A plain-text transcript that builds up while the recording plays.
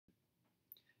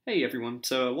Hey everyone,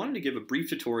 so I wanted to give a brief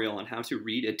tutorial on how to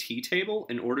read a t-table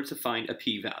in order to find a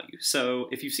p-value. So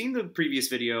if you've seen the previous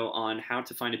video on how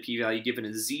to find a p-value given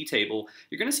a z-table,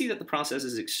 you're going to see that the process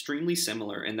is extremely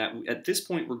similar and that at this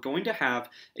point we're going to have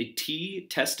a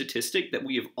t-test statistic that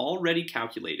we have already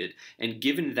calculated. And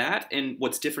given that, and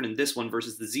what's different in this one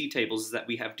versus the z-tables is that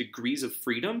we have degrees of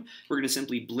freedom. We're going to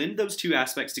simply blend those two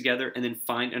aspects together and then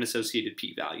find an associated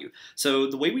p-value. So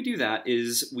the way we do that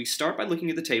is we start by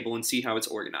looking at the table and see how it's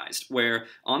organized. Where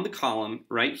on the column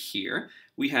right here,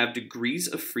 we have degrees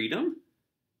of freedom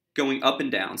going up and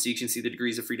down. So you can see the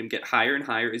degrees of freedom get higher and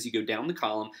higher as you go down the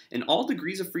column. And all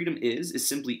degrees of freedom is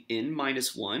simply n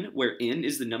minus 1, where n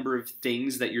is the number of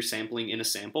things that you're sampling in a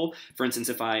sample. For instance,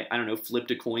 if I don't know,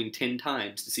 flipped a coin 10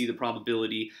 times to see the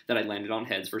probability that I landed on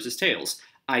heads versus tails.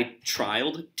 I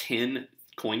trialed 10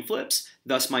 coin flips,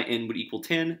 thus my n would equal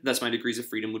 10, thus my degrees of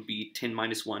freedom would be 10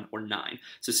 minus 1, or 9.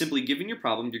 So simply given your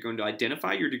problem, you're going to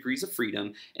identify your degrees of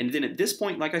freedom, and then at this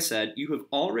point, like I said, you have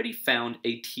already found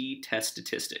a t-test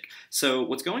statistic. So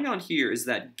what's going on here is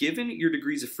that given your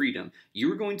degrees of freedom,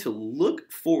 you're going to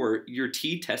look for your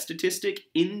t-test statistic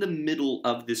in the middle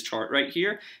of this chart right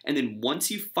here, and then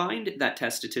once you find that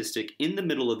test statistic in the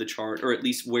middle of the chart, or at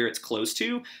least where it's close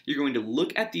to, you're going to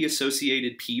look at the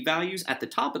associated p-values at the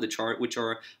top of the chart, which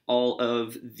are all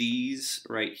of these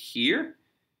right here.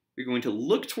 You're going to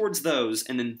look towards those,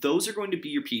 and then those are going to be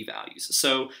your p-values.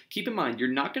 So keep in mind, you're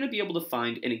not going to be able to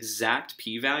find an exact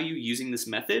p-value using this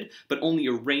method, but only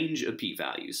a range of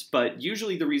p-values. But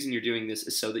usually the reason you're doing this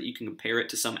is so that you can compare it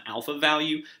to some alpha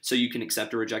value, so you can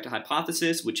accept or reject a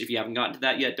hypothesis, which if you haven't gotten to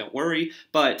that yet, don't worry.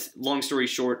 But long story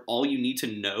short, all you need to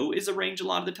know is a range a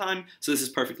lot of the time, so this is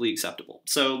perfectly acceptable.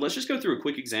 So let's just go through a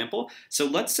quick example. So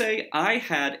let's say I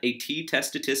had a t-test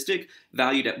statistic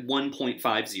valued at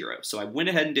 1.50. So I went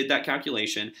ahead and did that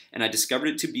calculation, and I discovered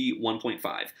it to be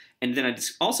 1.5. And then I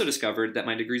also discovered that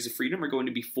my degrees of freedom are going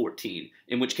to be 14,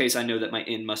 in which case I know that my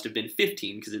n must have been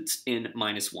 15 because it's n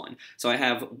minus 1. So I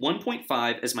have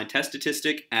 1.5 as my test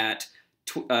statistic at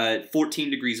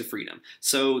 14 degrees of freedom.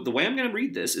 So the way I'm going to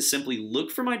read this is simply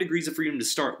look for my degrees of freedom to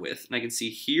start with, and I can see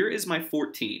here is my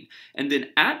 14, and then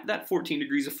at that 14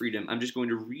 degrees of freedom, I'm just going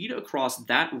to read across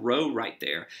that row right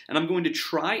there, and I'm going to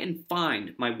try and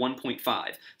find my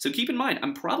 1.5. So keep in mind,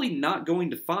 I'm probably not going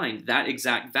to find that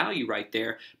exact value right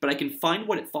there, but I can find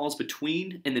what it falls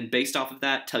between, and then based off of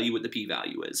that, tell you what the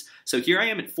p-value is. So here I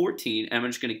am at 14, and I'm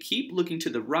just going to keep looking to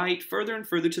the right, further and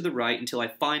further to the right, until I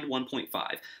find 1.5.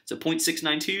 So 0.692,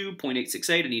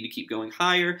 0.868, I need to keep going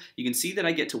higher. You can see that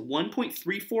I get to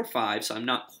 1.345, so I'm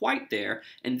not quite there.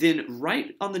 And then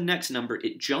right on the next number,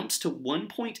 it jumps to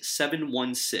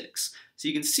 1.716. So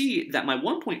you can see that my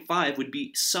 1.5 would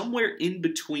be somewhere in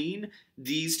between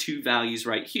these two values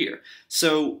right here.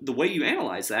 So the way you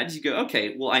analyze that is you go,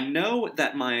 okay, well, I know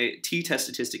that my t-test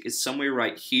statistic is somewhere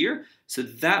right here, so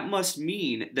that must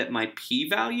mean that my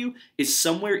p-value is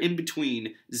somewhere in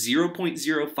between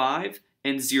 0.05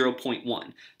 and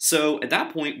 0.1. So at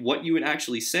that point, what you would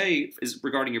actually say is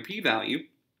regarding your p-value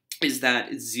is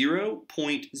that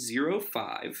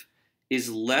 0.05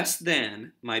 is less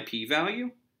than my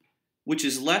p-value, which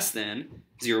is less than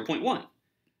 0.1.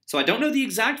 So I don't know the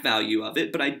exact value of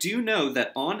it, but I do know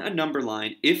that on a number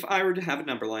line, if I were to have a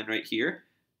number line right here,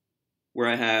 where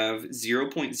I have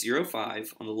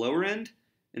 0.05 on the lower end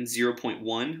and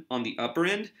 0.1 on the upper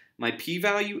end, my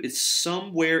p-value is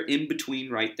somewhere in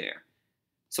between right there.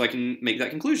 So I can make that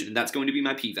conclusion, and that's going to be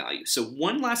my p-value. So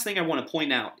one last thing I want to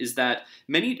point out is that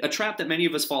a trap that many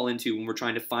of us fall into when we're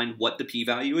trying to find what the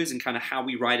p-value is and kind of how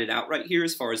we write it out right here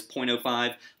as far as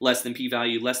 0.05, less than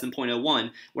p-value, less than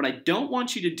 0.01, what I don't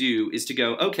want you to do is to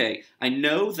go, okay, I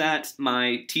know that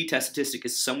my t-test statistic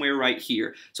is somewhere right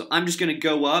here, so I'm just going to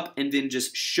go up and then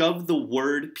just shove the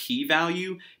word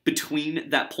p-value between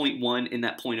that 0.1 and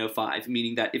that 0.05,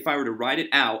 meaning that if I were to write it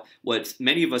out, what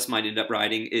many of us might end up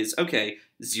writing is, okay,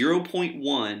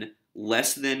 0.1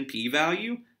 less than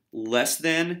p-value less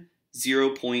than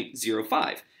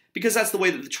 0.05, because that's the way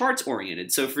that the chart's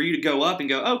oriented. So for you to go up and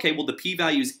go, okay, well, the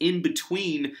p-value is in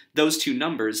between those two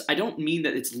numbers, I don't mean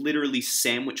that it's literally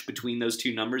sandwiched between those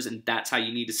two numbers and that's how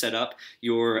you need to set up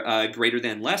your greater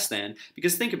than, less than,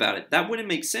 because think about it, that wouldn't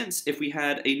make sense if we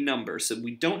had a number. So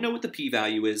we don't know what the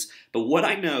p-value is, but what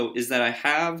I know is that I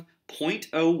have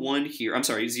 0.01 here, I'm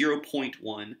sorry,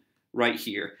 0.1 right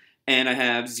here, and I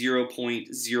have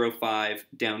 0.05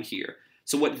 down here.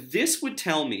 So what this would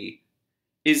tell me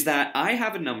is that I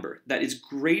have a number that is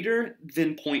greater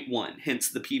than 0.1, hence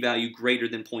the p-value greater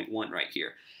than 0.1 right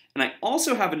here. And I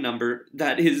also have a number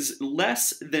that is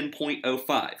less than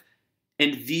 0.05.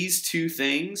 And these two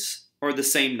things are the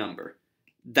same number.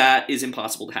 that is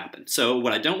impossible to happen. So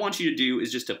what I don't want you to do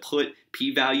is just to put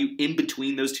p-value in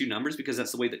between those two numbers, because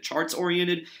that's the way the chart's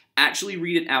oriented. Actually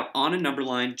read it out on a number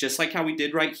line, just like how we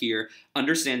did right here.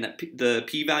 Understand that the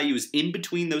p-value is in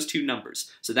between those two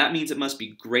numbers. So that means it must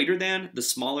be greater than the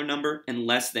smaller number and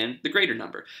less than the greater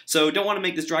number. So don't want to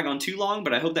make this drag on too long,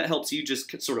 but I hope that helps you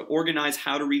just sort of organize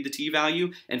how to read the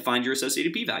t-value and find your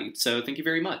associated p-value. So thank you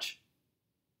very much.